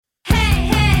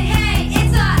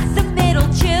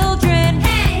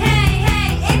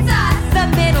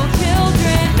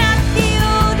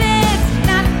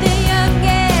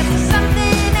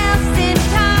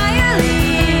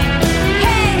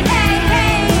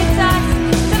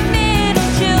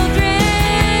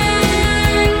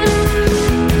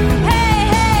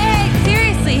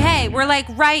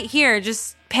right here.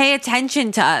 Just pay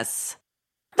attention to us.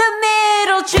 The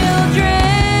middle children.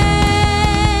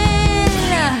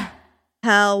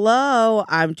 Hello,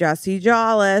 I'm Jesse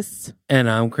Jollis. And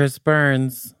I'm Chris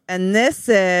Burns. And this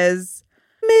is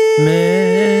Middle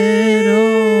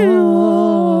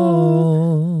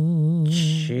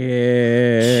Children.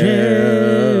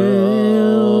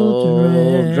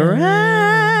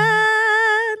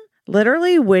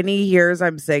 Literally, Winnie hears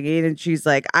I'm singing and she's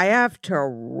like, I have to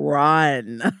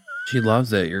run. She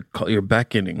loves it. You're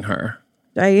beckoning her.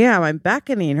 I am. I'm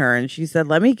beckoning her. And she said,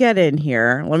 let me get in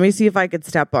here. Let me see if I could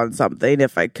step on something,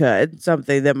 if I could.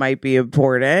 Something that might be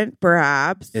important,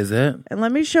 perhaps. Is it? And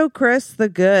let me show Chris the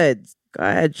goods. Go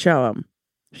ahead, show him.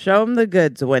 Show him the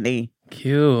goods, Winnie.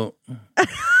 Cute.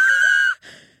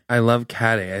 I love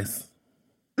cat ass.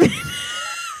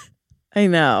 I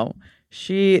know.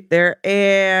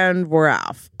 And we're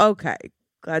off. Okay.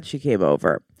 Glad she came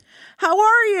over. How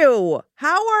are you?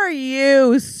 How are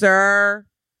you, sir?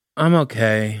 I'm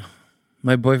okay.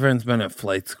 My boyfriend's been at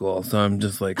flight school, so I'm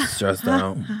just like stressed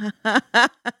out.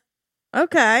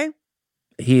 Okay.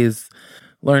 He's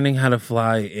learning how to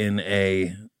fly in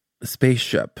a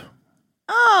spaceship.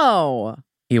 Oh.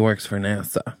 He works for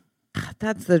NASA.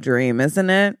 That's the dream, isn't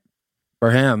it?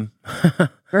 For him.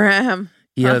 For him.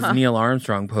 He has Neil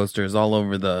Armstrong posters all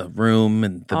over the room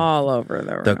and all over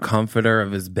the room. The comforter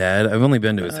of his bed. I've only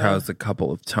been to his house a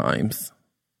couple of times.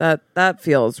 That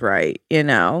feels right, you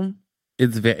know.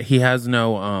 He has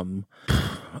no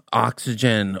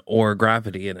oxygen or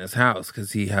gravity in his house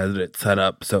because he had it set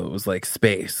up so it was like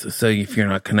space. So if you're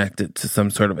not connected to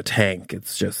some sort of a tank,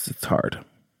 it's hard.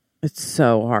 It's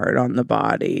so hard on the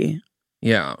body.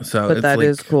 Yeah, so but it's that like,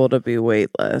 is cool to be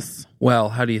weightless. Well,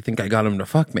 how do you think I got him to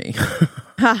fuck me?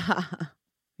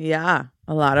 Yeah,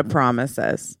 a lot of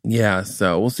promises. Yeah,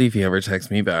 so we'll see if he ever texts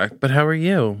me back. But how are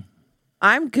you?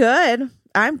 I'm good.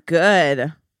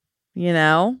 You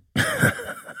know,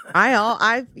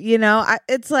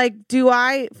 it's like, do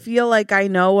I feel like I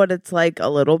know what it's like a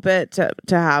little bit to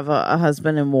have a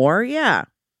husband in war? Yeah,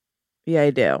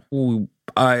 I do. Ooh,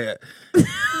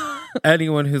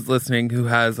 anyone who's listening who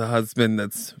has a husband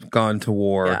that's gone to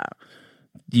war,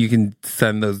 you can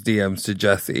send those DMs to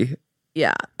Jesse.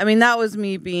 Yeah. I mean, that was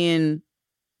me being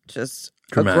just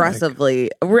dramatic. Aggressively.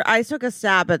 I took a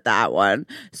stab at that one.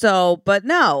 So, but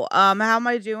no, how am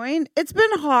I doing? It's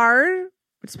been hard.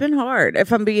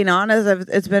 If I'm being honest,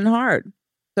 it's been hard.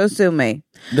 So sue me.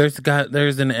 There's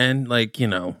an end, like, you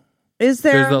know. Is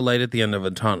there? There's a light at the end of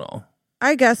a tunnel.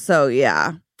 I guess so,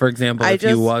 yeah. For example, if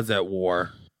he was at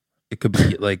war, it could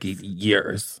be like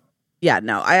years. Yeah,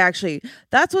 no,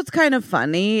 that's what's kind of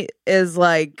funny is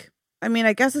like, I mean,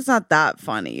 I guess it's not that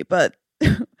funny, but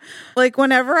like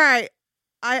whenever I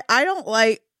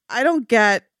don't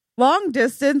get long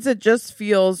distance, it just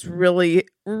feels really,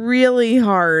 really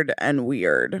hard and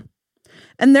weird.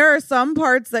 And there are some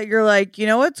parts that you're like, you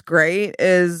know what's great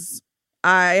is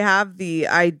I have the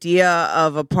idea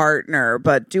of a partner,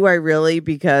 but do I really?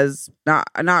 Because not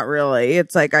really.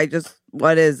 It's like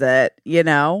what is it? You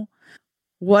know?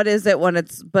 What is it when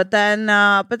it's but then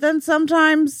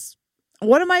sometimes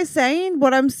what am I saying?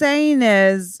 What I'm saying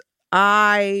is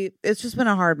it's just been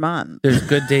a hard month. There's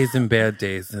good days and bad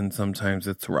days, and sometimes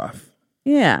it's rough.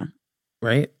 Yeah.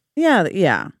 Right?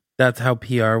 Yeah. That's how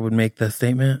PR would make the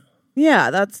statement?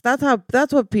 Yeah, that's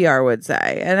what PR would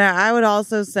say. And I would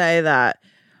also say that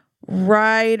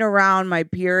right around my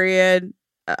period,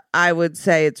 I would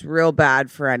say it's real bad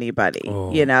for anybody,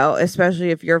 you know,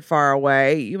 especially if you're far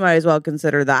away. You might as well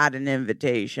consider that an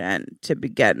invitation to be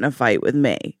getting a fight with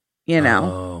me, you know?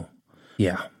 Oh,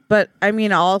 yeah. But I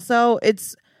mean, also,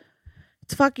 it's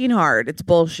fucking hard. It's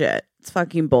bullshit. It's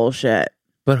fucking bullshit.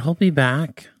 But he'll be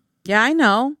back. Yeah, I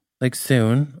know. Like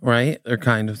soon, right? Or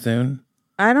kind of soon.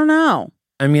 I don't know.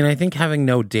 I mean, I think having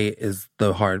no date is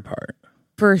the hard part.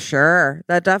 For sure.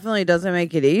 That definitely doesn't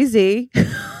make it easy.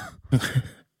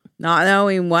 Not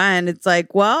knowing when. It's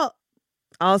like, well,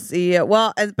 I'll see you.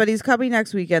 Well, but he's coming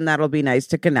next weekend. That'll be nice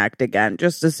to connect again.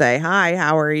 Just to say, hi,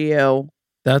 how are you?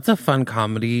 That's a fun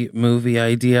comedy movie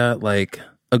idea. Like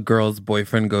a girl's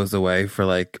boyfriend goes away for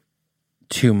like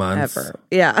 2 months. Ever.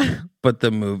 Yeah. But the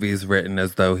movie's written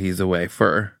as though he's away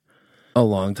for a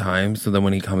long time. So then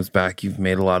when he comes back, you've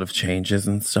made a lot of changes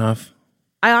and stuff.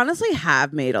 I honestly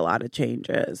have made a lot of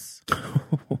changes.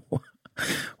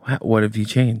 What have you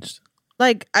changed?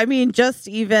 Like, I mean, just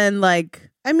even like,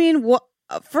 I mean,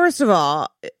 first of all,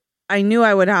 I knew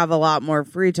I would have a lot more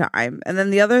free time. And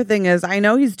then the other thing is, I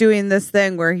know he's doing this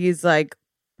thing where he's like,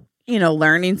 you know,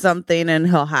 learning something and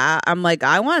I'm like,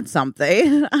 I want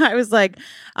something. I was like,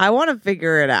 I want to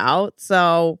figure it out.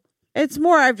 So It's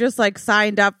more I've just like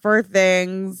signed up for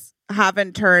things,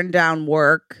 haven't turned down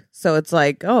work. So it's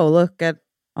like, oh, look at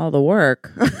all the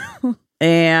work.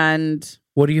 And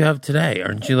what do you have today?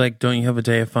 Aren't you like, don't you have a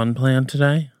day of fun planned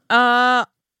today?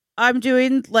 I'm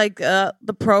doing like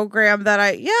the program that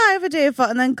I have a day of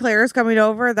fun, and then Claire's coming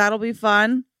over. That'll be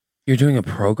fun. You're doing a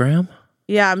program?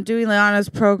 Yeah, I'm doing Liana's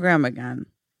program again.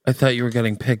 I thought you were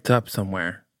getting picked up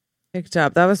somewhere. Picked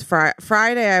up. That was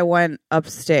Friday. I went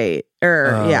upstate,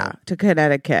 to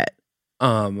Connecticut.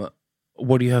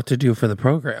 What do you have to do for the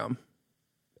program?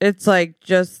 It's like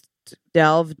just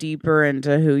delve deeper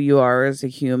into who you are as a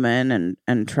human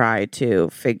and try to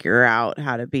figure out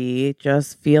how to be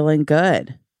just feeling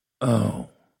good. Oh,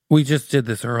 we just did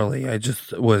this early. I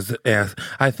just was asked.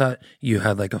 I thought you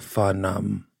had like a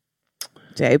fun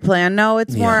day plan. No,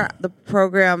 it's more the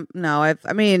program. No,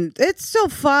 I mean, it's still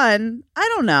fun. I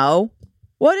don't know.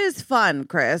 What is fun,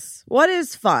 Chris? What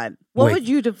is fun? What would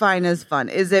you define as fun?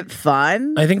 Is it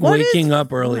fun? I think waking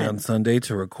up early on Sunday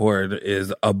to record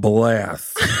is a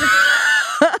blast.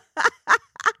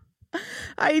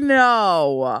 I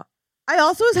know. I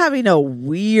also was having a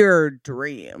weird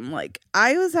dream. Like,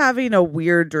 I was having a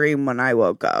weird dream when I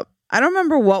woke up. I don't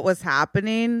remember what was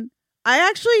happening.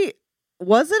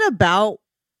 Was it about,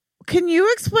 can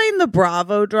you explain the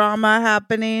Bravo drama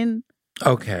happening?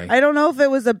 Okay. I don't know if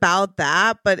it was about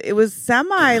that, but it was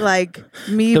semi like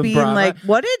me being like,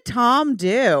 what did Tom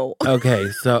do? Okay,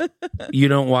 so you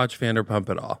don't watch Vanderpump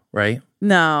at all, right?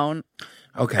 No.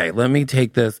 Okay, let me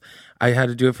take this. I had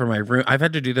to do it for my room. I've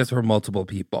had to do this for multiple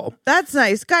people. That's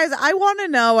nice. Guys, I want to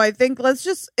know. I think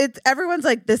everyone's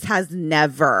like, this has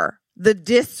never. The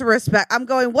disrespect. I'm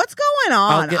going, what's going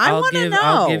on? I want to know.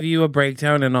 I'll give you a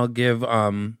breakdown and I'll give,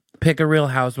 pick a Real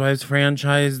Housewives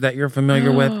franchise that you're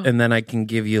familiar with. And then I can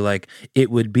give you like,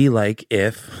 it would be like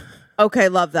if. Okay,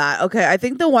 love that. Okay, I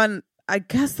think the one I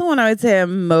would say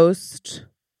I'm most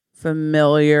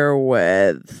familiar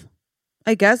with,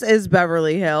 I guess, is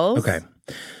Beverly Hills. Okay.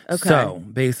 So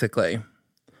basically,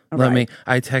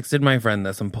 I texted my friend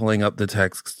this. I'm pulling up the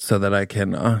text so that I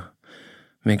can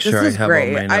make sure I have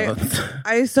all my notes.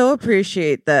 I so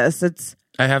appreciate this.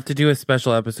 I have to do a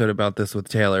special episode about this with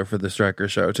Taylor for the Strecker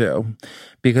show too,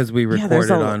 because we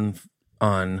recorded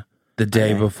on the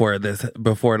day before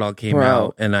it all came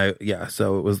out, and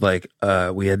so it was like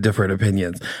we had different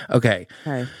opinions. Okay.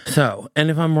 So, and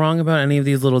if I'm wrong about any of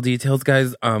these little details,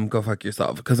 guys, go fuck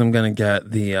yourself, because I'm gonna get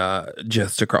the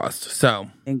gist across. So,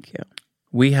 thank you.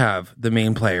 We have the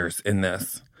main players in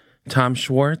this: Tom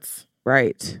Schwartz,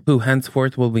 right, who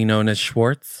henceforth will be known as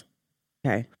Schwartz.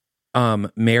 Okay.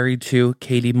 Married to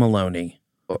Katie Maloney.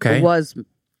 Okay.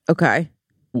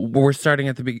 We're starting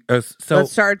at the beginning.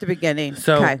 Let's start at the beginning.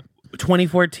 So,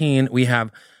 2014, we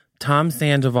have Tom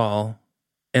Sandoval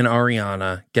and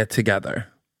Ariana get together.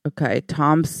 Okay,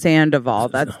 Tom Sandoval.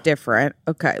 That's different.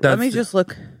 Okay, let me just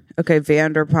look. Okay,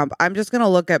 Vanderpump. I'm just gonna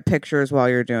look at pictures while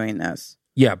you're doing this.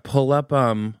 Yeah, pull up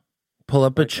a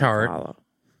chart.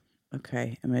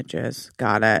 Okay, images.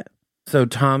 Got it. So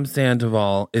Tom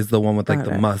Sandoval is the one with like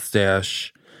the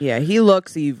mustache. Yeah, he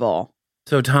looks evil.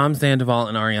 So Tom Sandoval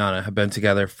and Ariana have been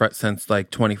together since like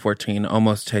 2014,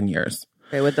 almost 10 years.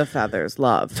 Okay, with the feathers,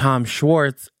 love. Tom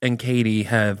Schwartz and Katie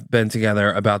have been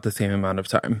together about the same amount of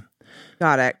time.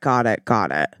 Got it.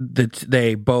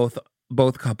 They both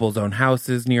couples own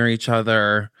houses near each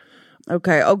other.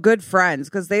 Okay. Oh, good friends,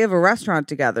 because they have a restaurant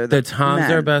together. The Toms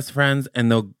are best friends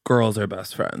and the girls are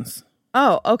best friends.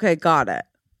 Oh, okay. Got it.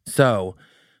 So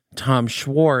Tom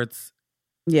Schwartz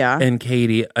and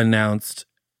Katie announced,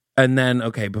 and then,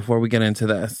 before we get into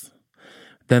this,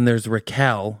 then there's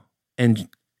Raquel and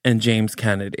James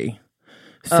Kennedy.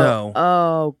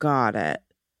 So, got it.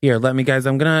 Here, let me, guys.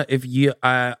 I'm gonna, if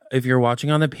you're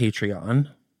watching on the Patreon,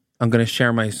 I'm gonna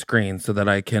share my screen so that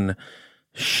I can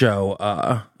show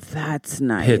that's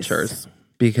nice pictures,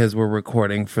 because we're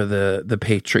recording for the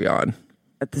Patreon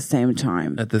at the same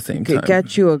time. time,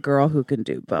 get you a girl who can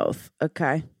do both.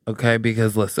 Okay,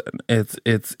 because listen,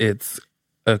 it's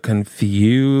a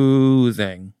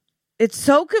confusing. It's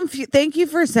so confusing. Thank you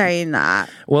for saying that.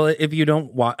 Well, if you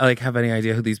don't have any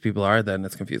idea who these people are, then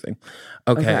it's confusing.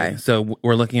 Okay. So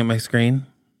we're looking at my screen.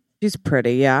 She's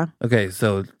pretty, yeah. Okay,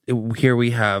 so here we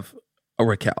have a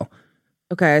Raquel.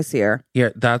 Okay, I see her. Yeah,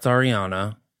 that's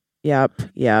Ariana. Yep.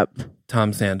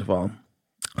 Tom Sandoval.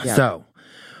 Yep. So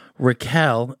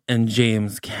Raquel and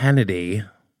James Kennedy,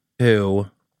 who,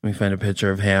 let me find a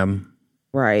picture of him.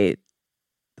 Right.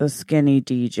 The skinny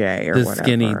DJ or whatever. The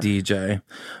skinny DJ.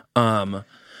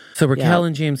 So Raquel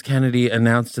and James Kennedy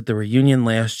announced at the reunion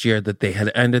last year that they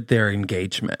had ended their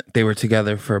engagement. They were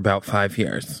together for about 5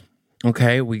 years.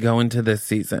 Okay, we go into this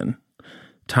season.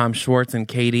 Tom Schwartz and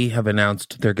Katie have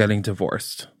announced they're getting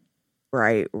divorced.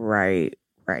 Right.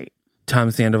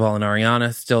 Tom Sandoval and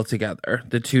Ariana still together.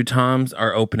 The two Toms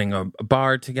are opening a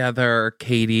bar together.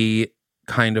 Katie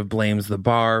kind of blames the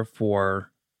bar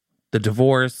for the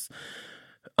divorce,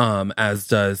 as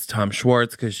does Tom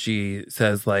Schwartz, because she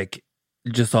says, like,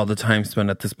 just all the time spent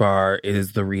at this bar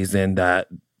is the reason that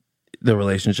the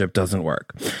relationship doesn't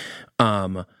work.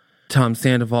 Tom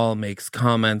Sandoval makes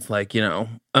comments like,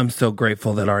 I'm so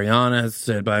grateful that Ariana has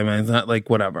stood by my side, like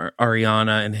whatever.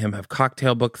 Ariana and him have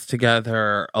cocktail books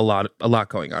together, a lot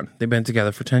going on. They've been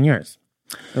together for 10 years.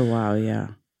 Oh, wow, yeah.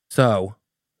 So,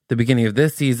 the beginning of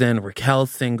this season,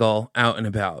 Raquel's single, out and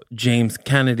about. James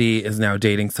Kennedy is now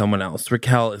dating someone else.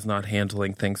 Raquel is not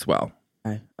handling things well.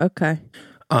 Okay.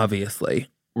 Obviously.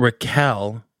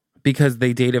 Raquel, because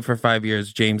they dated for 5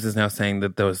 years, James is now saying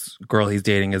that this girl he's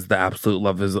dating is the absolute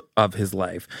love of his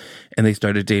life. And they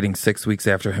started dating 6 weeks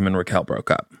after him and Raquel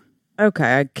broke up.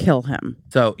 Okay, I'd kill him.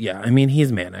 So, yeah, I mean,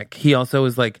 he's manic. He also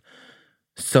is, like,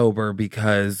 sober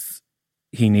because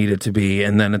he needed to be.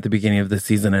 And then at the beginning of the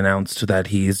season announced that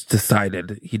he's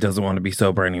decided he doesn't want to be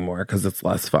sober anymore because it's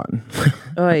less fun.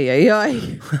 Oy, oy,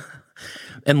 oy.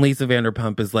 And Lisa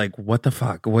Vanderpump is like, what the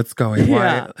fuck? What's going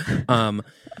on? Yeah.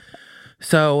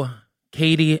 So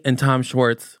Katie and Tom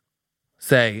Schwartz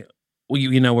say,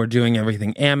 well, we're doing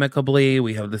everything amicably.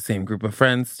 We have the same group of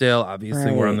friends still.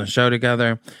 Obviously, We're on the show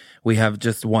together. We have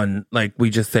just one, like,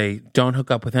 we just say, don't hook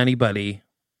up with anybody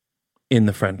in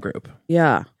the friend group.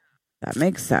 Yeah, that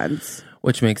makes sense.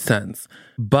 Which makes sense.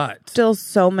 But still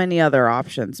so many other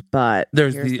options, but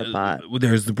there's the but.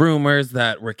 There's the rumors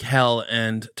that Raquel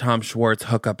and Tom Schwartz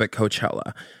hook up at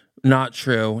Coachella. Not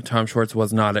true. Tom Schwartz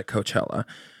was not at Coachella.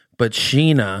 But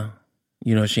Sheena,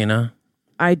 you know Sheena?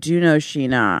 I do know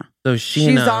Sheena. So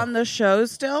she's on the show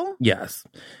still? Yes.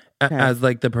 Okay. As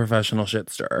like the professional shit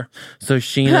stirrer. So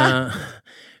Sheena,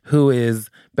 who is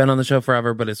been on the show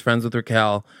forever but is friends with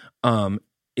Raquel,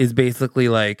 is basically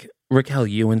like, Raquel,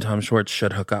 you and Tom Schwartz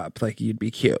should hook up. Like, you'd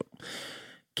be cute.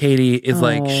 Katie is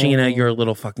like, Sheena, you're a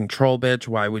little fucking troll bitch.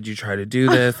 Why would you try to do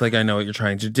this? Like, I know what you're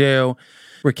trying to do.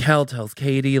 Raquel tells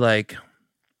Katie, like,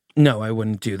 no, I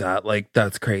wouldn't do that. Like,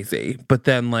 that's crazy. But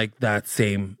then, like, that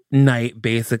same night,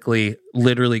 basically,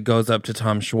 literally goes up to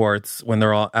Tom Schwartz when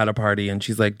they're all at a party. And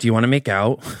she's like, do you want to make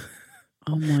out?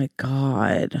 Oh, my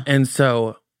God. And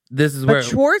so this is where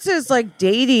Schwartz is, like,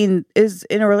 dating, is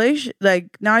in a relation,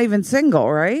 like, not even single,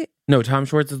 right? No, Tom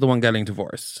Schwartz is the one getting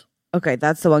divorced. Okay,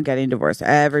 that's the one getting divorced.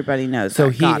 Everybody knows so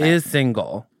that. He is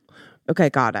single. Okay,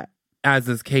 got it. As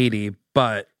is Katie.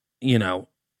 But,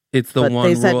 it's the one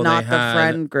they said rule not they the had.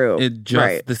 friend group. It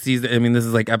just the season. I mean, this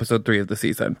is like episode 3 of the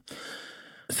season.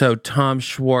 So Tom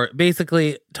Schwartz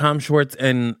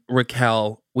and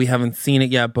Raquel, we haven't seen it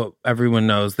yet, but everyone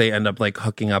knows they end up like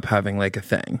hooking up, having like a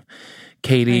thing.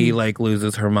 Katie like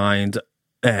loses her mind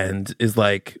and is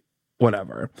like,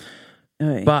 whatever.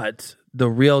 But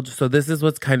so this is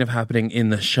what's kind of happening in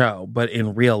the show, but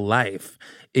in real life,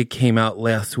 it came out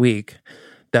last week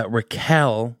that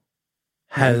Raquel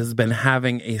has been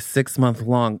having a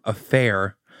 6-month-long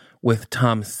affair with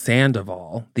Tom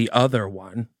Sandoval, the other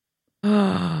one,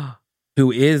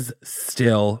 who is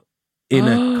still in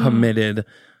a committed,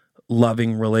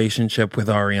 loving relationship with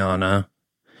Ariana,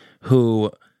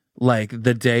 who, like,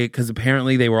 the day, because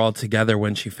apparently they were all together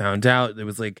when she found out. It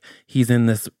was like, he's in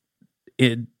this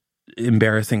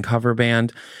embarrassing cover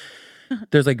band.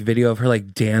 There's like video of her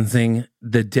like dancing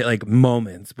like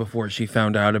moments before she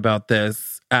found out about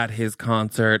this at his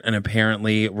concert, and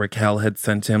apparently Raquel had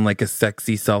sent him like a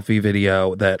sexy selfie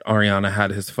video that Ariana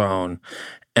had his phone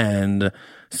and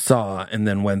saw, and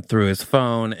then went through his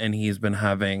phone, and he's been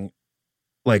having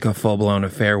like a full-blown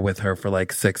affair with her for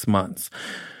like 6 months.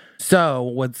 So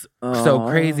what's so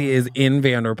crazy is in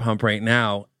Vanderpump right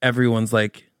now, everyone's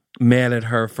like mad at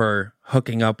her for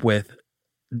hooking up with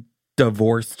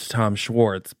divorced Tom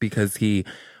Schwartz because he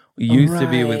used to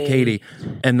be with Katie,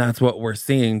 and that's what we're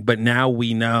seeing. But now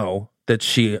we know that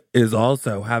she is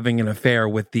also having an affair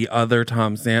with the other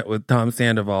Tom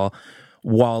Sandoval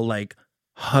while like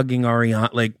hugging Ariana,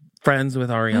 like friends with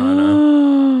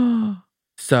Ariana.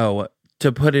 So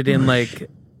to put it in like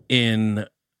in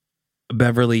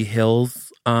Beverly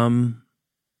Hills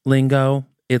lingo,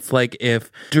 it's like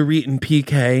if Dorit and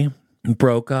PK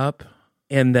broke up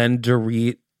and then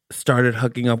Dorit started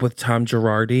hooking up with Tom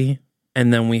Girardi,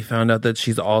 and then we found out that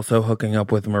she's also hooking up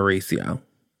with Mauricio.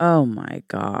 Oh my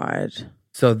God.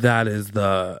 So that's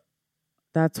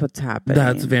what's happening.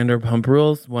 That's Vanderpump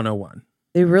Rules 101.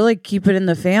 They really keep it in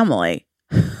the family.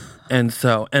 And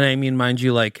I mean, mind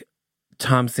you, like,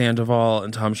 Tom Sandoval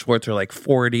and Tom Schwartz are like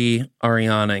 40.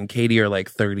 Ariana and Katie are like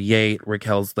 38.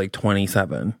 Raquel's like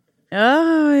 27.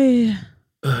 Oh,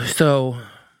 So,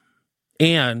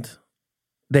 and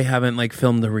they haven't like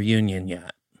filmed the reunion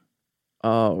yet.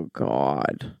 oh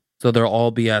God. So they'll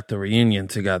all be at the reunion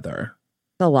together.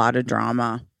 It's a lot of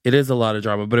drama. It is a lot of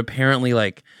drama, but apparently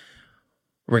like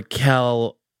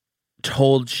Raquel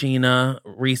told Sheena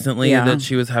recently that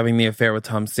she was having the affair with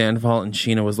Tom Sandoval, and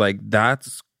Sheena was like,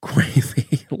 that's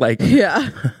crazy. Like, Yeah.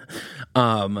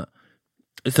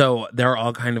 So they're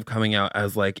all kind of coming out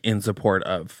as like in support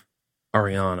of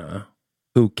Ariana,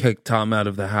 who kicked Tom out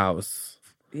of the house.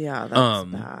 Yeah, that's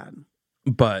bad.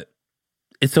 But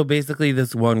so basically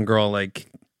this one girl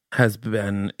like has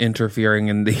been interfering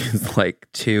in these like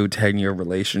 2 10-year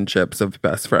relationships of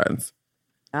best friends.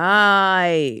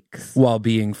 Yikes. While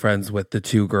being friends with the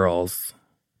 2 girls.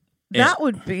 That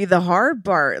would be the hard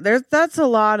part. That's a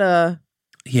lot of...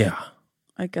 Yeah.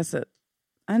 I guess it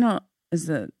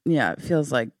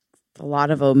feels like a lot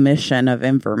of omission of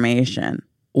information.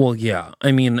 Well, yeah.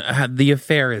 I mean, the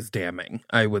affair is damning,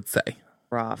 I would say.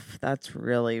 Rough. That's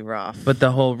really rough. But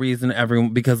the whole reason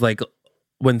because like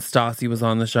when Stassi was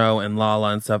on the show and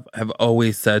Lala and stuff have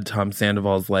always said Tom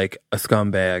Sandoval's like a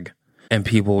scumbag. And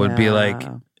people would be like,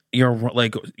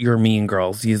 you're mean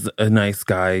girls. He's a nice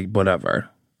guy, whatever.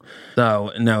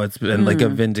 So now it's been like a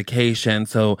vindication.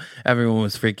 So everyone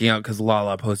was freaking out because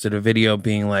Lala posted a video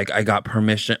being like, I got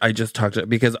permission. I just talked to,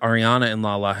 because Ariana and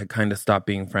Lala had kind of stopped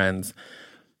being friends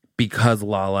because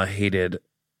Lala hated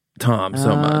Tom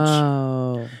so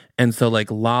much. And so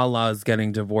like Lala's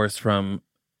getting divorced from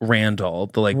Randall,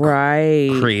 the like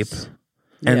creep.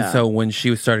 And so when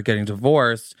she started getting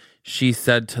divorced, she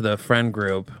said to the friend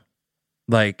group,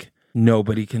 like,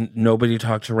 nobody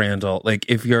talk to Randall. Like,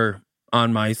 if you're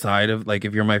on my side of, like,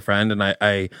 if you're my friend and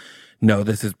I know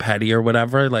this is petty or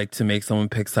whatever, like, to make someone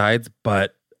pick sides,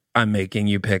 but I'm making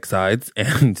you pick sides.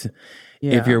 And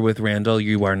if you're with Randall,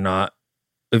 you are not,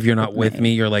 if you're not with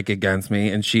me, you're, like, against me.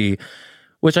 And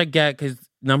which I get, because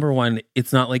number one,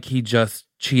 it's not like he just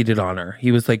cheated on her.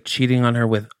 He was, like, cheating on her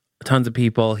with tons of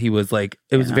people. He was like,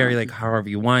 it was very like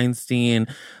Harvey Weinstein,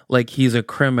 like he's a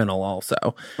criminal also.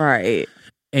 Right.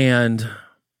 And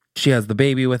she has the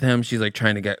baby with him. She's like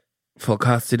trying to get full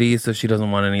custody, so she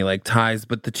doesn't want any like ties.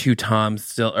 But the 2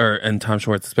 Toms and Tom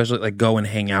Schwartz especially, like go and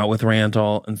hang out with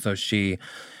Randall. And so she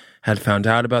had found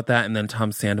out about that. And then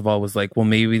Tom Sandoval was like, well,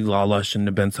 maybe Lala shouldn't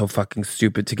have been so fucking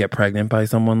stupid to get pregnant by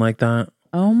someone like that.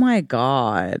 Oh my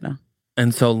God.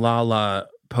 And so Lala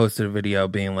posted a video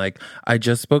being like, I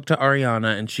just spoke to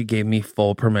Ariana and she gave me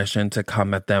full permission to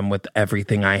come at them with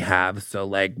everything I have. So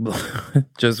like,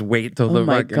 just wait till the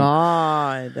my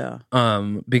God.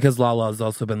 Because Lala has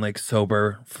also been like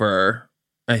sober for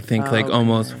I think like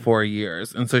almost 4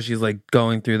 years. And so she's like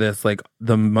going through this, like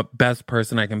the best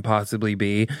person I can possibly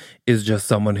be is just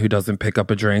someone who doesn't pick up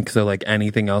a drink. So like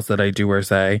anything else that I do or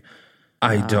say,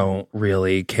 I don't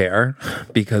really care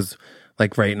because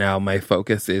like right now my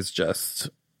focus is just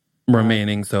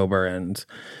remaining sober. And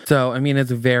so I mean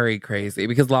it's very crazy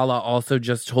because Lala also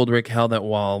just told Raquel that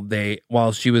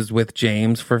while she was with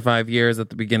James for 5 years at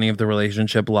the beginning of the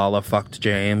relationship, Lala fucked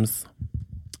James.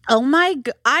 Oh my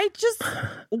God.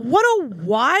 What a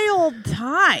wild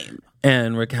time.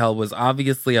 And Raquel was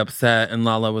obviously upset, and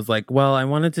Lala was like, well, I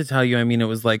wanted to tell you, I mean, it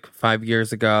was like 5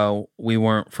 years ago, we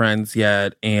weren't friends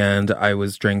yet, and I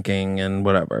was drinking and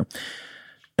whatever.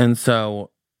 And so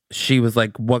she was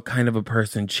like, what kind of a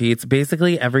person cheats?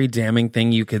 Basically, every damning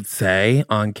thing you could say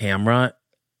on camera,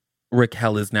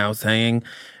 Raquel is now saying,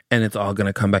 and it's all going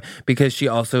to come back. Because she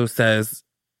also says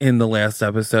in the last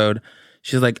episode,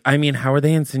 she's like, I mean, how are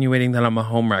they insinuating that I'm a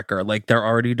homewrecker? Like, they're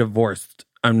already divorced.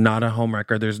 I'm not a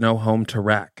homewrecker. There's no home to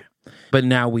wreck. But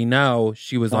now we know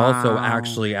she was also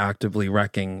actually actively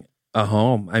wrecking a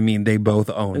home. I mean, they both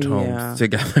owned homes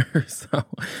together. So,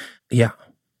 yeah,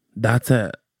 that's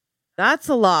it. That's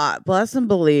a lot. Bless and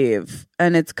believe.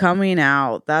 And it's coming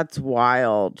out. That's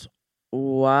wild.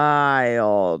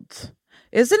 Wild.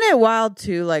 Isn't it wild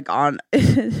too? Like on,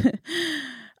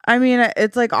 I mean,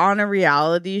 it's like on a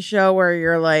reality show where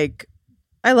you're like,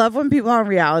 I love when people on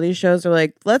reality shows are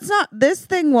like, this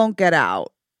thing won't get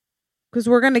out because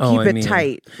we're going to keep it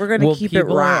tight. We're going to keep it wrapped.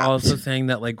 People are also saying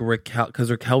that like Raquel, because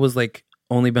Raquel was like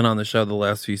only been on the show the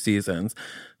last few seasons.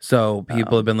 So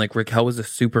people have been like, Raquel was a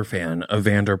super fan of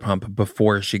Vanderpump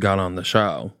before she got on the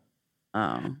show.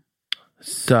 Oh.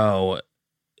 So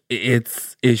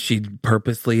is she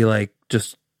purposely like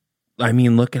just, I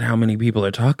mean, look at how many people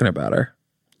are talking about her.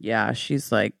 Yeah,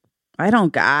 she's like,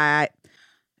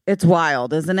 it's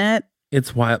wild, isn't it?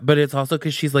 It's wild, but it's also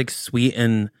because she's like sweet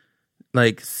and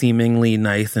like seemingly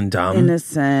nice and dumb.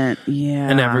 Innocent. Yeah.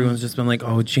 And everyone's just been like,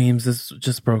 oh, James, this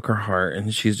just broke her heart.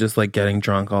 And she's just like getting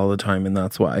drunk all the time. And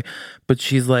that's why. But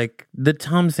she's like, the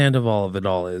Tom Sandoval of it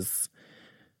all is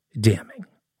damning.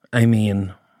 I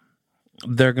mean,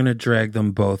 they're going to drag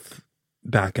them both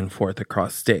back and forth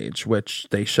across stage, which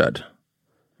they should.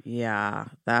 Yeah.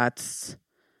 That's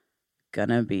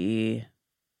gonna be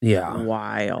Yeah.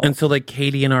 wild. And so like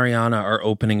Katie and Ariana are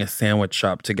opening a sandwich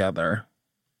shop together.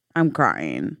 I'm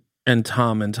crying. And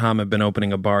Tom have been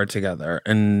opening a bar together.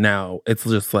 And now it's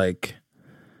just like,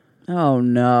 Oh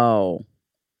no.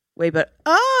 Wait, but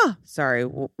sorry,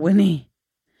 Winnie.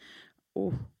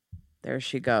 Ooh, there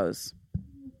she goes.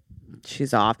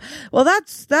 She's off. Well,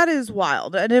 that is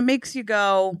wild. And it makes you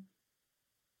go,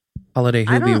 holiday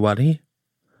hoobie wuddy.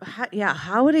 yeah,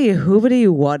 howdy hoobity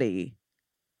wuddy.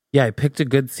 Yeah, I picked a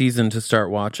good season to start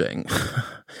watching.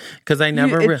 Because I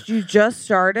never... You just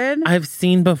started? I've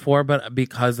seen before, but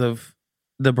because of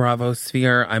the Bravo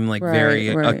sphere, I'm like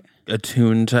very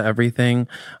attuned to everything.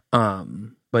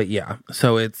 But yeah,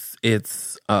 so it's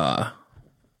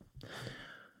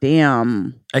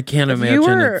damn. I can't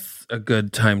imagine it's a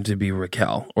good time to be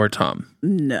Raquel or Tom.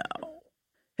 No.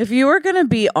 If you were going to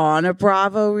be on a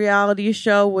Bravo reality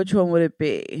show, which one would it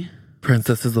be?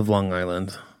 Princesses of Long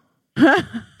Island.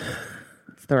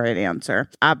 That's the right answer.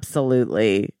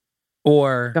 Absolutely.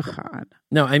 Or God.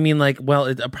 No, I mean like, well,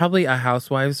 it's probably a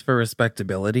Housewives for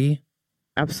respectability.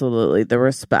 Absolutely. The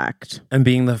respect. And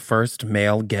being the first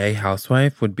male gay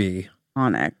housewife would be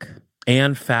iconic.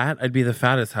 And fat. I'd be the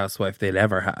fattest housewife they'd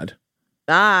ever had.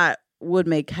 That would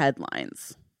make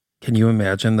headlines. Can you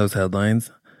imagine those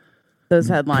headlines? Those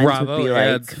headlines Bravo would be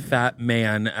adds like fat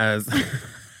man as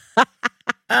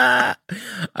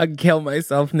I'd kill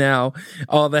myself now.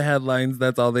 All the headlines,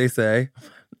 that's all they say.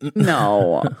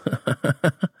 No.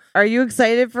 Are you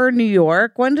excited for New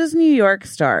York? When does New York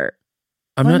start?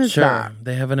 I'm not sure. That?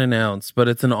 They haven't announced, but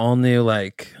it's an all new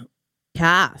like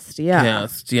cast. Yeah.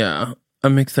 Cast, yeah.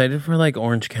 I'm excited for like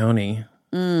Orange County.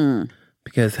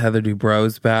 Because Heather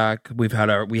Dubrow's back. We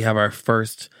have our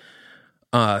first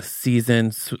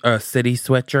season city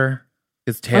switcher.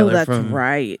 Is Taylor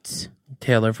right.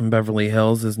 Taylor from Beverly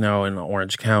Hills is now in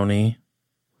Orange County.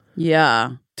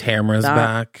 Yeah. Tamara's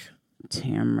back.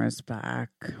 Tamara's back.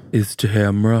 Is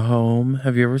Tamara home?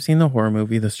 Have you ever seen the horror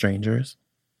movie The Strangers?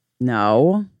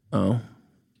 No. Oh.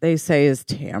 They say, is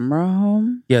Tamara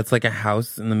home? Yeah, it's like a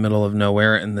house in the middle of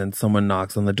nowhere, and then someone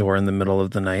knocks on the door in the middle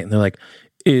of the night, and they're like,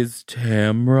 is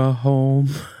Tamara home?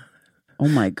 Oh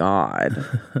my God.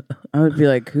 I would be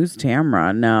like, who's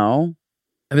Tamara? No.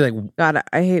 I'd be like, God,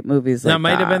 I hate movies like that. That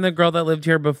might have been the girl that lived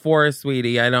here before,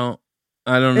 sweetie. I don't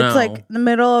know. It's like the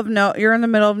middle of you're in the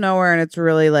middle of nowhere and it's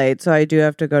really late, so I do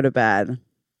have to go to bed.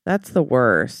 That's the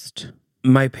worst.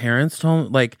 My parents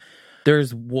told like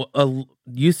there's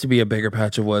used to be a bigger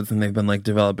patch of woods and they've been like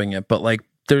developing it, but like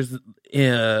there's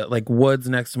like woods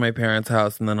next to my parents'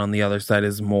 house, and then on the other side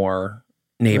is more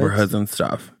neighborhoods and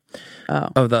stuff.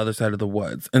 Of the other side of the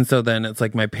woods. And so then it's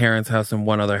like my parents' house and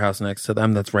one other house next to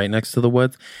them that's right next to the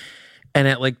woods. And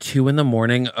at like 2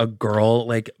 a.m, a girl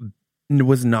like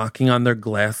was knocking on their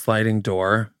glass sliding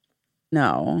door.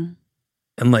 No.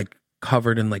 And like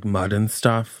covered in like mud and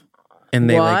stuff. And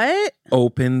they like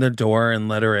opened the door and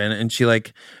let her in. And she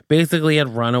like basically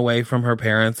had run away from her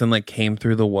parents and like came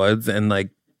through the woods and like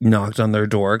knocked on their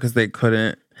door because they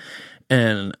couldn't.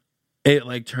 And it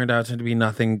like turned out to be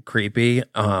nothing creepy.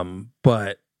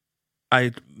 But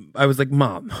I was like,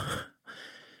 Mom,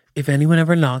 if anyone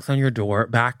ever knocks on your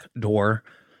back door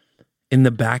in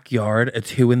the backyard at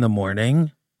 2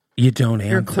 a.m, you don't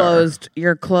answer.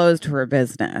 You're closed for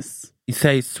business. You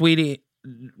say, sweetie,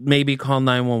 maybe call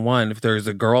 911 if there's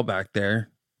a girl back there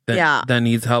that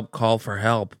needs help, call for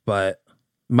help. But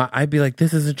I'd be like,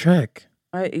 this is a trick.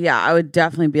 I would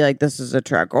definitely be like, this is a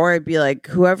trick. Or I'd be like,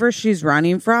 whoever she's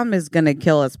running from is going to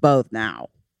kill us both now.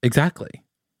 Exactly.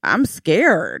 I'm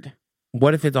scared.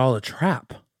 What if it's all a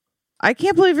trap? I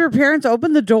can't believe your parents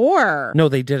opened the door. No,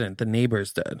 they didn't. The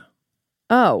neighbors did.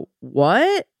 Oh,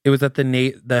 what? It was that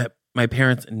that my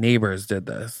parents' neighbors did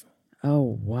this.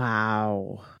 Oh,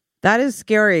 wow. That is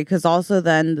scary because also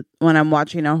then when I'm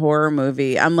watching a horror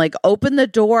movie, I'm like, open the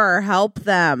door, help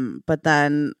them. But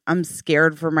then I'm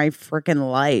scared for my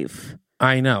freaking life.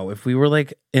 I know. If we were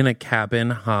like in a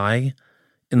cabin high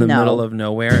in the middle of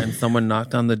nowhere and someone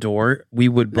knocked on the door, we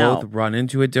would both run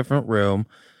into a different room.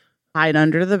 Hide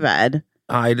under the bed.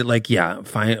 I'd like,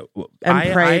 fine.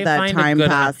 And pray that time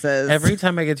passes. Every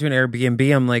time I get to an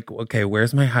Airbnb, I'm like, okay,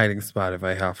 where's my hiding spot if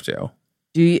I have to?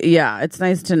 It's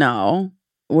nice to know.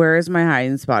 Where is my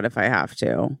hiding spot if I have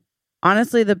to?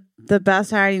 Honestly, the best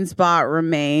hiding spot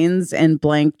remains in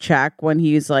Blank Check when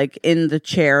he's like in the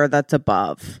chair that's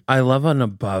above. I love an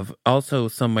above. Also,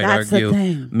 some might That's the argue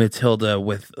thing. Matilda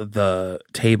with the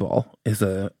table is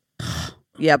a.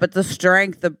 Yeah, but the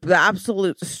strength, the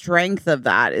absolute strength of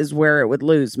that is where it would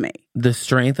lose me. The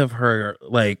strength of her,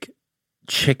 like,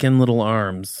 chicken little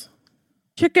arms.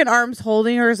 Chicken arms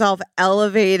holding herself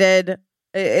elevated.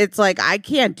 It's like, I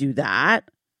can't do that.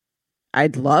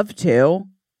 I'd love to.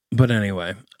 But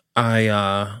anyway,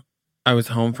 I was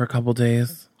home for a couple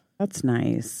days. That's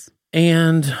nice.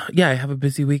 And yeah, I have a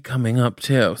busy week coming up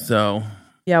too. So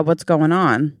yeah, what's going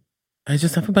on? I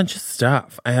just have a bunch of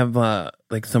stuff. I have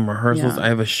like some rehearsals. Yeah. I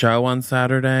have a show on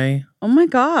Saturday. Oh my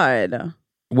God.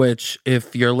 Which,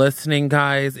 if you're listening,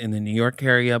 guys, in the New York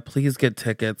area, please get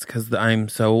tickets because I'm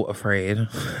so afraid.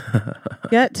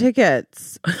 Get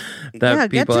tickets.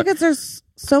 That get tickets. There's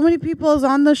so many people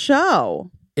on the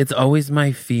show. It's always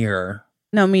my fear.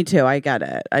 No, me too. I get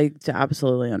it. I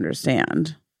absolutely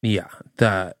understand. Yeah,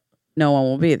 that no one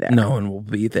will be there. No one will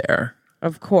be there.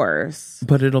 Of course.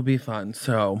 But it'll be fun.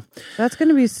 So that's going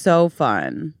to be so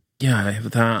fun. Yeah, I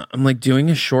have that. I'm like doing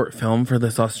a short film for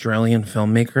this Australian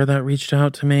filmmaker that reached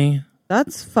out to me.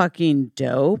 That's fucking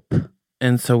dope.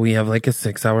 And so we have like a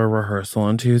 6-hour rehearsal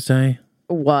on Tuesday.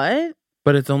 What?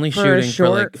 But it's only for shooting a short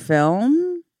for like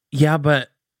film? Yeah, but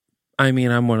I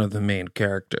mean, I'm one of the main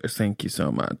characters. Thank you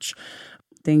so much.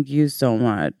 Thank you so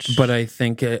much. But I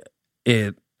think it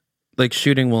like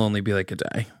shooting will only be like a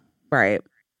day. Right.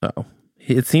 So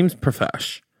it seems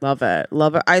profesh. Love it.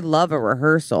 Love it. I love a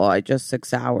rehearsal. I just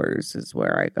 6 hours is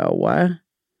where I go, what?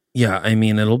 Yeah, I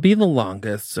mean, it'll be the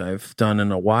longest I've done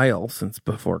in a while since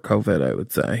before COVID, I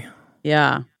would say.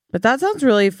 Yeah. But that sounds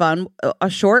really fun. A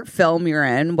short film you're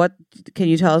in. What can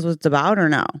you tell us what it's about or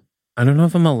no? I don't know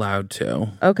if I'm allowed to.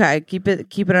 Okay, keep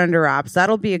it under wraps.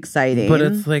 That'll be exciting. But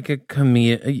it's like a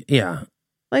yeah.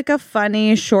 Like a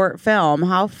funny short film.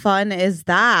 How fun is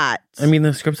that? I mean,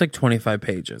 the script's like 25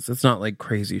 pages. It's not like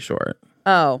crazy short.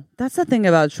 Oh, that's the thing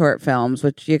about short films,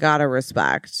 which you gotta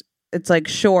respect. It's like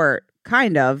short,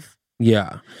 kind of.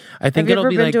 Yeah. I think Have you it'll ever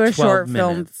be been like to a 12 short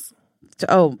minutes.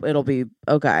 Oh, it'll be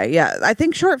okay. Yeah. I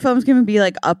think short films can be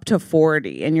like up to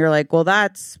 40. And you're like, well,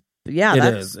 that's It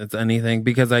is. It's anything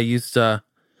because I used to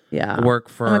work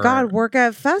for. Oh my God, work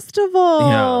at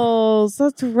festivals. Yeah.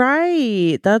 That's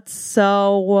right. That's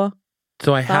so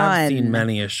I fun. have seen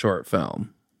many a short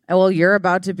film. Well, you're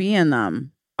about to be in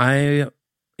them.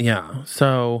 Yeah.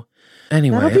 So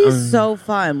anyway. That'll be so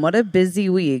fun. What a busy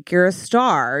week. You're a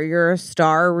star. You're a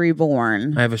star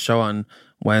reborn. I have a show on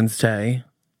Wednesday.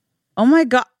 Oh my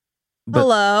God.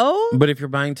 Hello? But if you're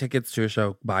buying tickets to a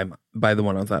show, buy the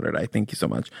one on Saturday. Thank you so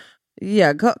much.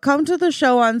 Yeah, come to the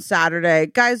show on Saturday.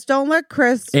 Guys, don't let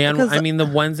Chris... And I mean, the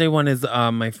Wednesday one is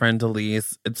my friend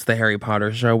Elise. It's the Harry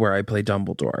Potter show where I play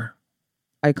Dumbledore.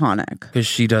 Iconic. Because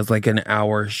she does like an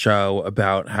hour show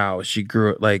about how she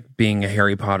grew up like being a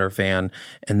Harry Potter fan.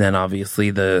 And then obviously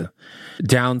the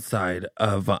downside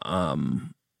of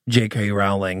J.K.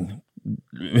 Rowling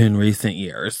in recent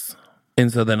years.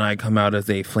 And so then I come out as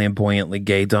a flamboyantly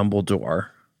gay Dumbledore.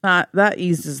 That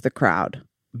eases the crowd.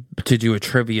 To do a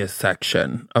trivia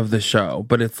section of the show.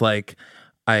 But it's like,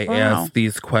 I ask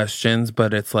these questions,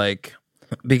 but it's like,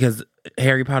 because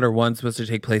Harry Potter 1's supposed to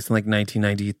take place in like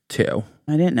 1992.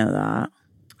 I didn't know that.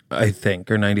 I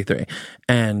think, or 93.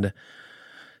 And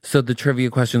so the trivia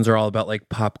questions are all about like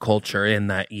pop culture in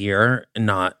that year,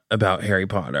 not about Harry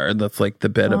Potter. That's like the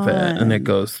bit of it. And it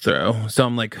goes through. So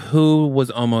I'm like, who was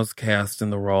almost cast in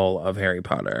the role of Harry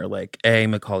Potter? Like A,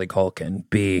 Macaulay Culkin.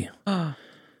 B,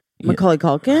 Macaulay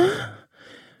Culkin?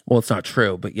 Well, it's not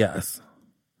true, but yes.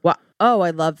 Wow. Oh, I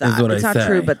love that. It's not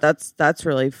true, but that's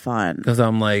really fun. Because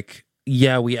I'm like,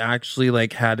 yeah, we actually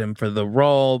like had him for the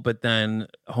role, but then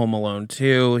Home Alone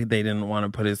 2, they didn't want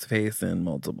to put his face in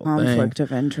multiple Conflict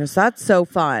things. of interest. That's so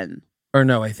fun. Or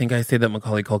no, I think I say that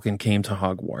Macaulay Culkin came to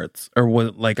Hogwarts. Or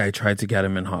like I tried to get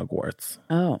him in Hogwarts.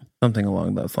 Oh. Something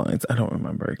along those lines. I don't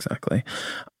remember exactly.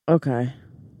 Okay.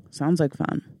 Sounds like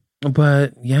fun.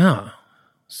 But yeah.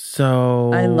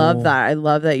 So I love that. I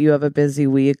love that you have a busy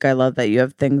week. I love that you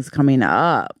have things coming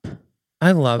up.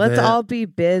 I love it. Let's all be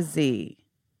busy.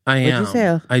 I am. What'd you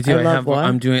say? I do.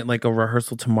 I'm doing like a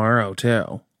rehearsal tomorrow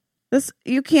too.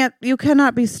 You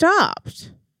cannot be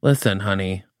stopped. Listen,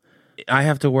 honey, I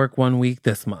have to work 1 week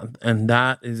this month, and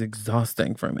that is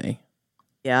exhausting for me.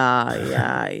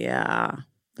 Yeah.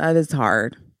 That is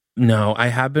hard. No, I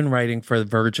have been writing for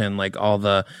Virgin, like all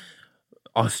the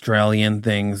Australian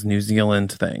things, New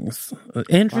Zealand things.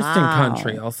 Interesting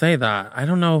country, I'll say that. I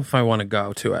don't know if I want to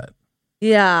go to it.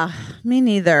 Yeah, me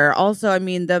neither. Also, I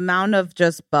mean, the amount of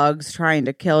just bugs trying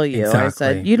to kill you. I said,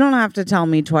 Exactly. you don't have to tell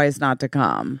me twice not to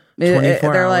come.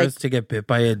 24 They're hours like, to get bit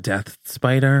by a death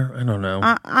spider? I don't know.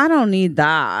 I don't need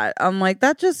that. I'm like,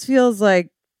 that just feels like,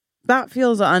 that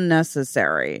feels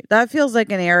unnecessary. That feels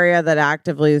like an area that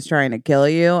actively is trying to kill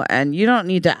you. And you don't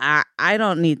need to I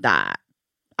don't need that.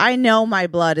 I know my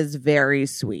blood is very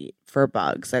sweet for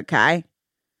bugs, okay?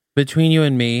 Between you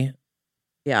and me,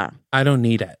 Yeah. I don't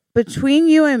need it. Between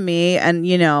you and me, and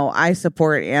I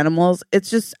support animals, it's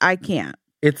just, I can't.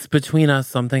 It's between us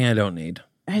something I don't need.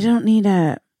 I don't need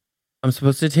it. I'm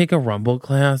supposed to take a Rumble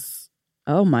class,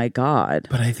 Oh my God.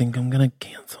 but I think I'm going to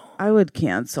cancel. I would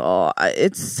cancel.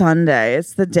 It's Sunday.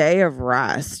 It's the day of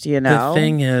rest, The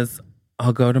thing is,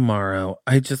 I'll go tomorrow.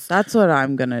 That's what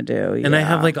I'm going to do. And I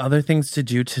have like other things to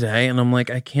do today. And I'm like,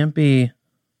 I can't be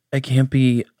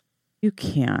You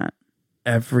can't.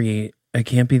 I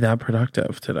can't be that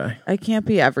productive today. I can't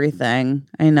be everything.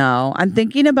 I know. I'm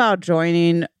thinking about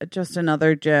joining just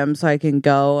another gym so I can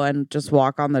go and just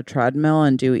walk on the treadmill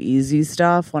and do easy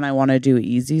stuff when I want to do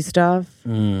easy stuff.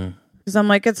 Because I'm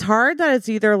like, it's hard that it's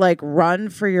either like run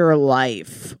for your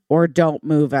life or don't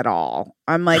move at all.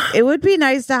 I'm like, it would be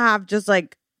nice to have just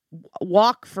like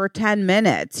walk for 10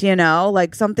 minutes,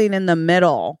 like something in the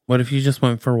middle. What if you just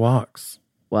went for walks?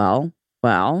 Well,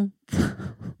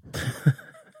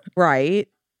 right.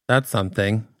 That's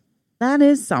something That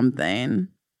is something.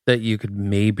 that you could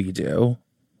maybe do.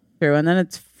 True. And then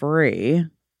it's free.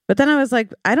 But then I was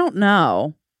like, I don't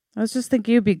know. I was just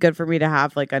thinking it'd be good for me to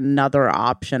have like another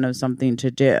option of something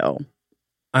to do.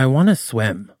 I want to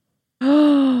swim.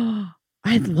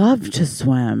 I'd love to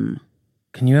swim.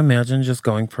 Can you imagine just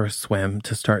going for a swim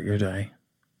to start your day?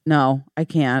 No, I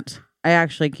can't. I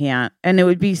actually can't. And it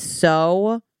would be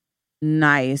so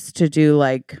nice to do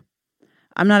like,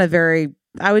 I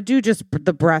would do just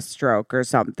the breaststroke or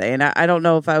something. I don't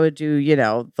know if I would do,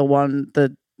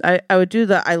 I would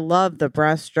do I love the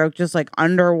breaststroke, just like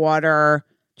underwater,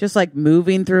 just like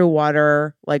moving through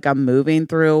water, like I'm moving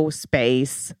through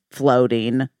space,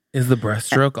 floating. Is the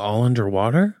breaststroke all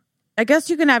underwater? I guess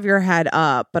you can have your head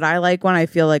up, but I like when I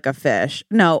feel like a fish.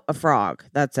 No, a frog.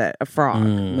 That's it. A frog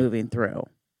moving through.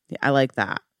 Yeah, I like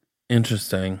that.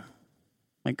 Interesting.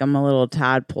 Like I'm a little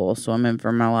tadpole swimming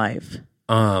for my life.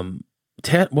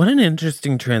 What an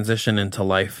interesting transition into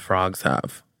life frogs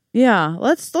have. Yeah,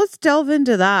 let's delve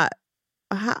into that.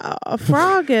 A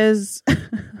frog is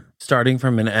Starting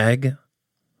from an egg.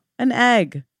 an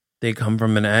egg. They come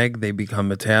from an egg, they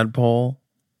become a tadpole,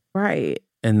 Right.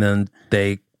 and then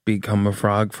they become a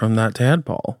frog from that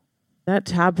tadpole. That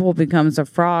tadpole becomes a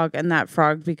frog, and that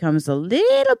frog becomes a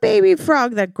little baby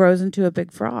frog that grows into a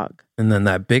big frog. And then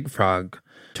that big frog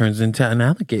turns into an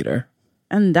alligator.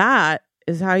 And that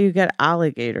is how you get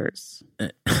alligators.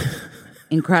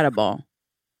 Incredible.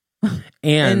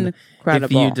 And Incredible.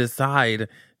 if you decide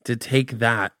to take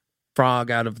that frog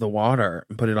out of the water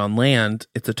and put it on land,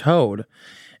 it's a toad.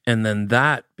 And then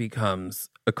that becomes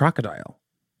a crocodile.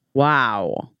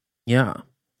 Wow. Yeah.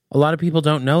 A lot of people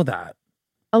don't know that.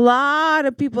 A lot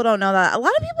of people don't know that. A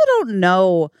lot of people don't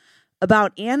know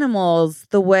about animals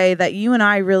the way that you and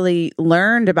I really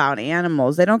learned about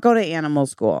animals. They don't go to animal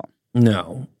school.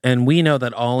 No. And we know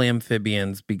that all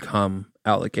amphibians become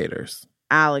alligators.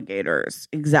 Alligators,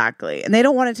 exactly. And they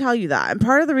don't want to tell you that. And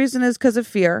part of the reason is because of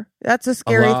fear. That's a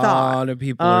scary thought. A lot of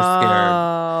people are scared.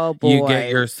 Oh, boy. You get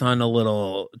your son a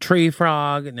little tree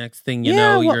frog. Next thing you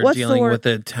know, you're what's the dealing word? with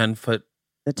a 10-foot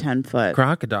The 10-foot.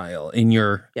 crocodile in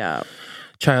your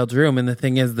child's room. And the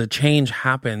thing is, the change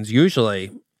happens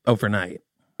usually overnight.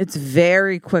 It's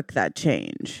very quick, that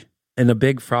change. And a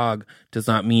big frog does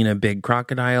not mean a big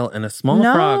crocodile, and a small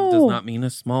frog does not mean a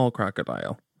small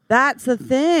crocodile. That's the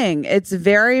thing. It's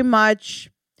very much,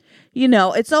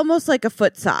 it's almost like a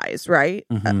foot size, right?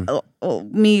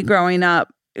 Mm-hmm. Me growing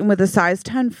up with a size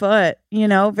 10 foot,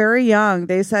 very young,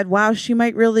 they said, wow, she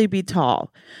might really be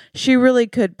tall. She really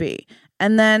could be.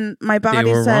 And then my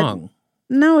body said, wrong.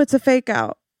 No, it's a fake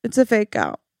out. It's a fake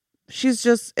out.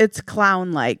 It's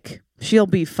clown-like. She'll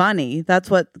be funny. That's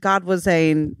what God was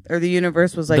saying, or the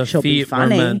universe was like, she'll be funny.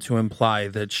 The feet were meant to imply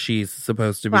that she's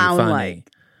supposed to be funny.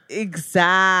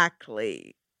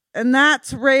 Exactly. And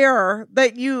that's rare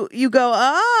that you go,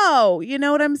 oh, you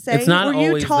know what I'm saying? It's not Were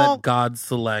always you tall? that God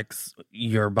selects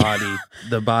your body,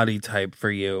 the body type for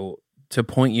you to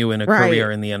point you in a Right. career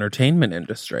in the entertainment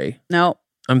industry. No.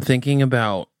 I'm thinking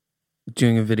about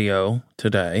doing a video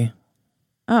today.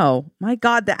 Oh my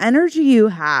God, the energy you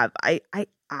have. I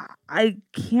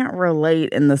can't relate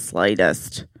in the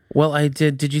slightest. Well, I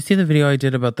did. Did you see the video I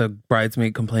did about the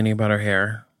bridesmaid complaining about her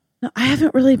hair? No, I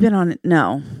haven't really been on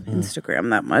Instagram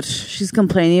that much. She's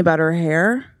complaining about her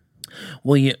hair.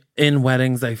 Well, in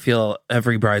weddings, I feel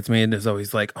every bridesmaid is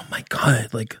always like, "Oh my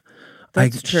god!" Like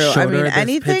that's true. I mean,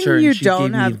 anything you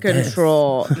don't have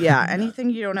control, anything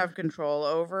you don't have control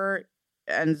over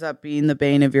ends up being the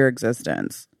bane of your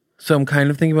existence. So I'm kind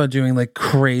of thinking about doing like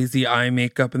crazy eye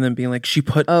makeup and then being like, she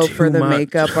put for the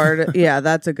makeup artist. Yeah,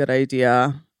 that's a good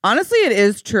idea. Honestly, it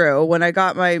is true. When I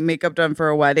got my makeup done for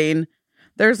a wedding,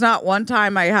 there's not one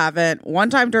time I haven't. One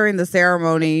time during the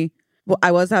ceremony,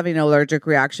 I was having an allergic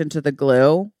reaction to the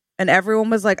glue. And everyone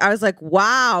was like, I was like,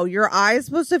 wow, your eye is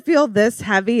supposed to feel this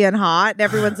heavy and hot. And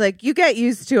everyone's like, you get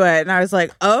used to it. And I was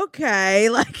like, okay,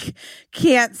 like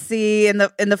can't see in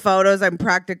the photos. I'm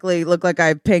practically look like I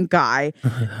have pink eye.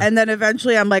 And then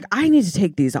eventually I'm like, I need to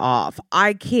take these off.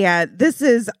 I can't.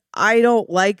 I don't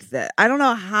like this. I don't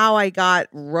know how I got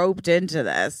roped into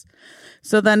this.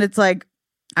 So then it's like,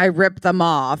 I ripped them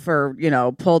off or,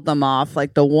 pulled them off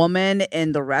like the woman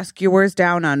in The Rescuers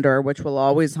Down Under, which will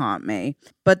always haunt me.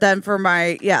 But then for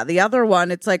the other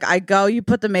one, it's like you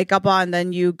put the makeup on,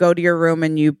 then you go to your room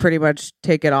and you pretty much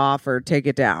take it off or take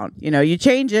it down. You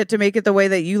change it to make it the way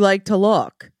that you like to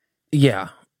look. Yeah.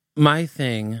 My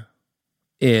thing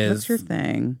is... What's your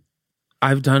thing?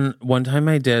 One time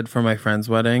I did for my friend's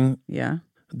wedding. Yeah.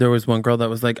 There was one girl that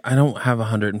was like, I don't have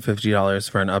 $150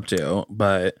 for an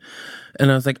updo,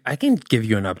 and I was like, I can give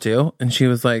you an updo. And she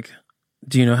was like,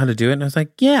 do you know how to do it? And I was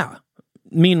like, yeah.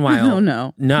 Meanwhile,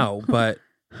 no, but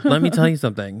let me tell you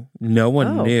something. No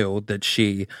one knew that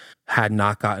she had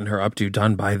not gotten her updo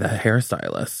done by the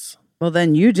hairstylist. Well,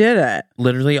 then you did it.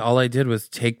 Literally, all I did was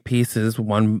take pieces,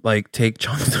 take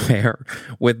chunks of hair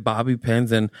with bobby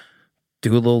pins and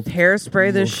do a little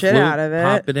hairspray the shit out of it.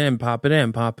 Pop it in, pop it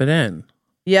in, pop it in.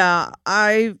 Yeah,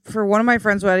 for one of my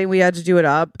friends' wedding, we had to do it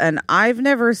up, and I've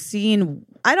never seen.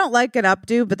 I don't like an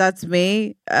updo, but that's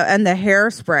me. And the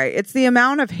hairspray, it's the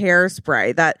amount of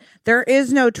hairspray that there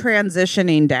is no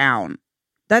transitioning down.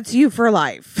 That's you for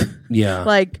life. Yeah,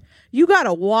 like you got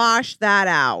to wash that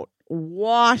out,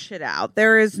 wash it out.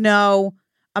 There is no.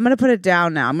 I'm gonna put it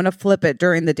down now. I'm gonna flip it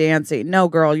during the dancing. No,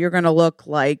 girl, you're gonna look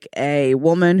like a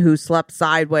woman who slept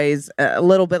sideways, a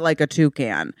little bit like a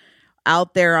toucan.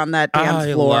 Out there on that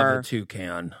dance floor. I love a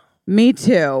toucan. Me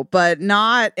too, but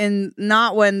not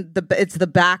when it's the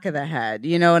back of the head.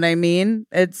 You know what I mean?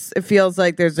 It feels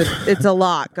like it's a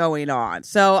lot going on.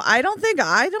 So I don't think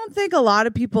a lot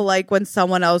of people like when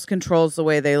someone else controls the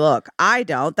way they look. I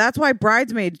don't. That's why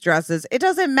bridesmaids dresses. It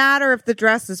doesn't matter if the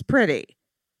dress is pretty.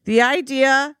 The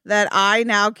idea that I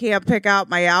now can't pick out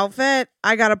my outfit,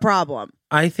 I got a problem.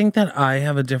 I think that I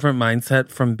have a different mindset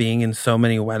from being in so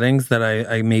many weddings that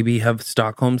I maybe have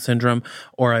Stockholm syndrome,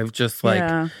 or I've just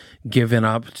given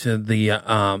up to the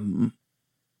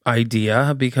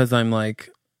idea because I'm like,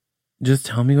 just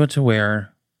tell me what to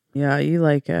wear. Yeah, you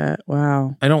like it.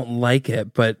 Wow. I don't like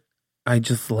it, but I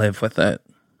just live with it.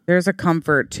 There's a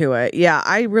comfort to it. Yeah,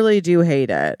 I really do hate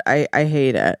it. I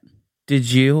hate it.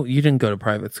 Did you? You didn't go to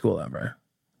private school ever?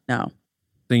 No.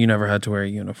 So you never had to wear a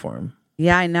uniform?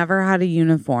 Yeah, I never had a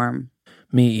uniform.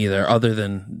 Me either, other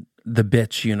than the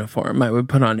bitch uniform I would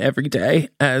put on every day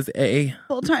as a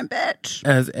full-time bitch.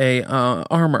 As a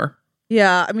armor.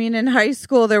 Yeah, I mean, in high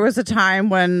school, there was a time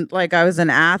when, I was an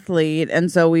athlete, and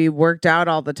so we worked out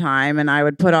all the time, and I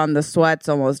would put on the sweats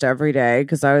almost every day,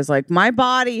 because I was like, my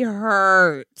body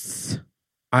hurts.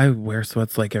 I wear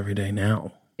sweats, every day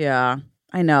now. Yeah,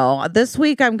 I know. This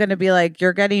week, I'm going to be like,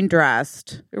 you're getting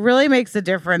dressed. It really makes a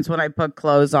difference when I put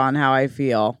clothes on how I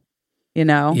feel, you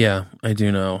know? Yeah, I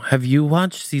do know. Have you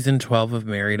watched season 12 of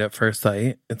Married at First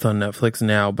Sight? It's on Netflix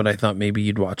now, but I thought maybe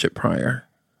you'd watch it prior.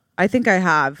 I think I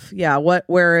have. Yeah.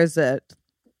 Where is it?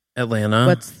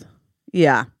 Atlanta.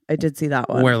 Yeah, I did see that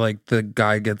one. Where the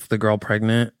guy gets the girl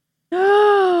pregnant.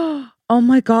 Oh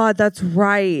my God, that's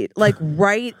right.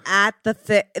 Right at the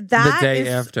the day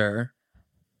after.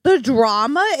 The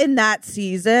drama in that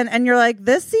season, and you're like,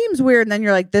 this seems weird, and then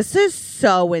you're like, this is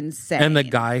so insane. And the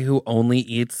guy who only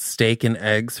eats steak and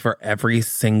eggs for every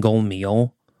single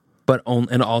meal,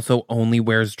 and also only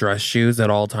wears dress shoes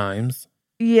at all times.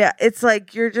 Yeah, it's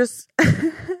like you're just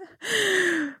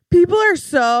people are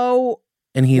so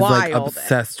and he's wild.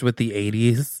 Obsessed with the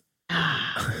 80s.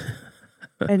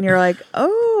 And you're like,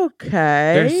 oh,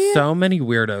 okay. There's so many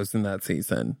weirdos in that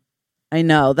season. I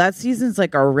know. That season's a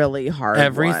really hard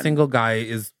Every one. single guy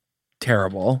is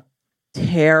terrible.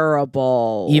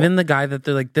 Terrible. Even the guy that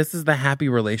they're like, this is the happy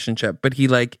relationship, but he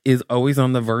is always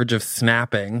on the verge of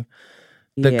snapping.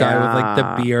 The guy with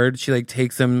the beard, she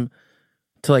takes him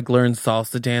to learn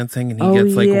salsa dancing, and he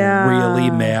gets really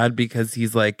mad because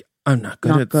he's like, I'm not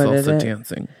good at salsa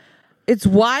dancing. It's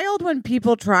wild when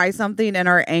people try something and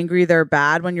are angry they're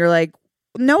bad when you're like,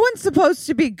 no one's supposed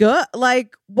to be good.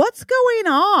 Like, what's going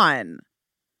on?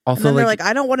 Also, and then they're like,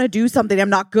 I don't want to do something I'm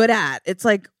not good at. It's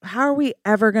like, how are we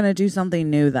ever going to do something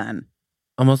new then?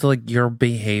 almost like your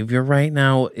behavior right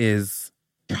now is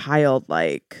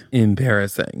Childlike.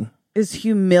 embarrassing. Is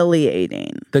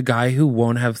humiliating. The guy who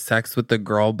won't have sex with the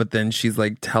girl, but then she's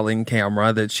like telling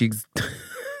camera that she's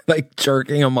like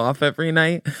jerking him off every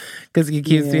night because he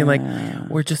keeps being like,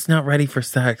 we're just not ready for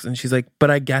sex. And she's like,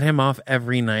 but I get him off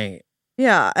every night.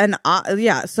 Yeah. And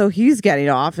so he's getting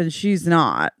off and she's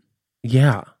not.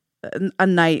 Yeah. A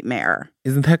nightmare.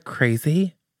 Isn't that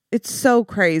crazy? It's so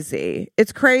crazy.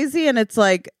 It's crazy. And it's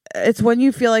like, it's when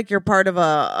you feel like you're part of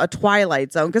a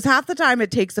Twilight Zone. Because half the time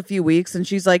it takes a few weeks and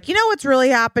she's like, you know what's really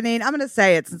happening? I'm going to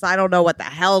say it since I don't know what the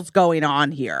hell's going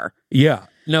on here. Yeah.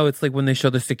 No, it's like when they show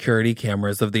the security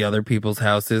cameras of the other people's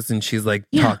houses and she's like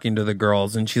talking to the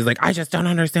girls and she's like, I just don't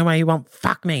understand why you won't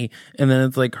fuck me. And then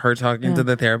it's like her talking to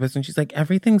the therapist and she's like,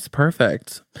 everything's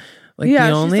perfect. Like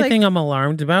the only thing I'm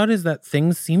alarmed about is that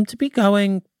things seem to be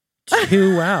going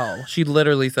too well. She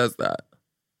literally says that.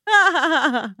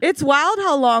 It's wild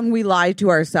how long we lie to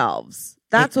ourselves.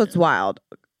 That's what's wild.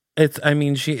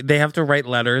 They have to write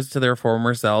letters to their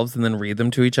former selves and then read them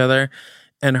to each other.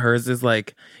 And hers is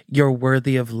like, you're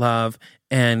worthy of love.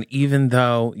 And even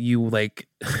though you like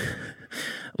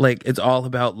it's all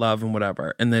about love and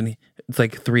whatever. And then it's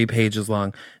like 3 pages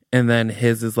long. And then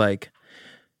his is like,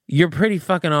 you're pretty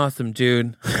fucking awesome,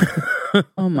 dude.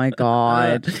 Oh my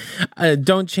God.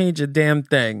 Don't change a damn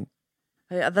thing.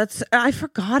 I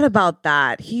forgot about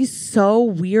that. He's so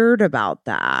weird about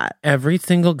that. Every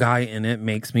single guy in it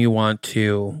makes me want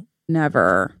to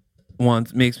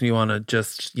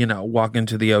just, walk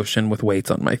into the ocean with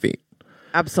weights on my feet.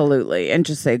 Absolutely. And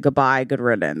just say goodbye, good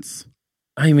riddance.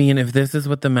 I mean, if this is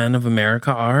what the men of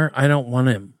America are, I don't want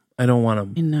him. I don't want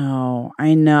him.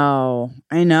 I know.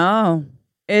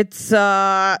 It's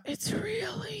a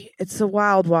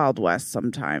wild, wild west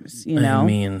sometimes, I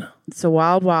mean, it's a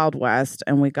wild, wild west.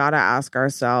 And we got to ask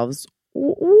ourselves,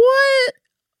 what's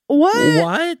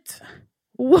going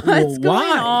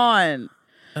on?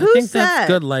 I think that's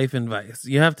good life advice.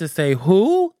 You have to say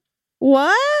who?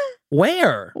 What?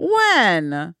 Where?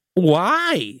 When?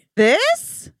 Why?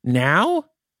 This? Now?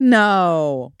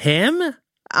 No. Him?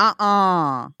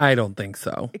 I don't think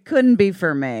so. It couldn't be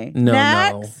for me. No,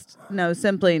 Next? No,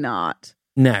 simply not.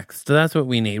 Next. That's what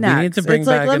we need. Next. We need to bring it's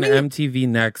back like, an MTV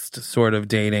Next sort of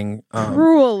dating.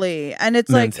 Cruelly. And it's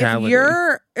mentality.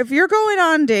 like, if you're going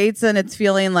on dates and it's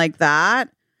feeling like that,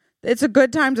 it's a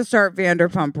good time to start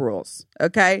Vanderpump Rules.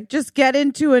 Okay? Just get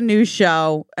into a new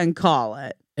show and call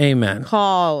it. Amen.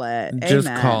 Call it. Just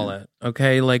Amen. call it.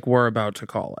 Okay? Like we're about to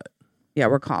call it. Yeah,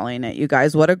 we're calling it. You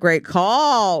guys, what a great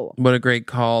call. What a great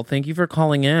call. Thank you for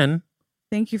calling in.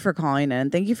 Thank you for calling in.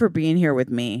 Thank you for being here with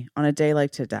me on a day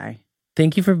like today.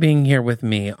 Thank you for being here with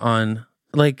me on,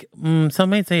 some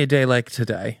might say a day like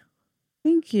today.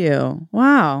 Thank you.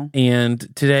 Wow.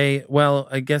 And today, well,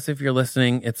 I guess if you're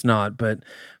listening, it's not, but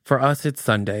for us, it's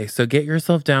Sunday. So get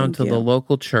yourself down to the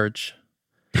local church.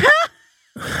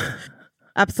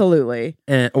 Absolutely.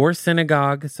 Or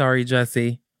synagogue. Sorry,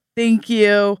 Jesse. Thank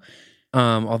you.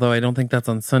 Although I don't think that's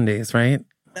on Sundays, right?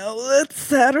 No, that's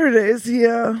Saturdays,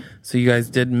 yeah. So you guys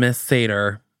did miss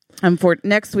Seder. For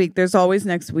next week. There's always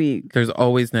next week. There's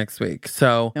always next week.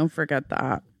 So don't forget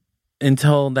that.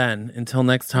 Until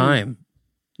next time.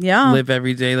 Yeah. Live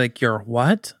every day like you're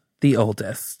what? The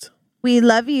oldest. We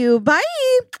love you. Bye.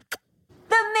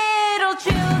 The Middle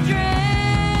Children.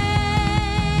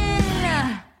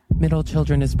 Middle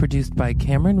Children is produced by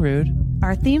Cameron Rood.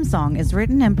 Our theme song is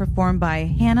written and performed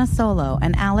by Hannah Solo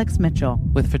and Alex Mitchell.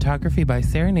 With photography by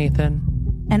Sarah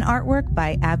Nathan. And artwork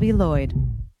by Abby Lloyd.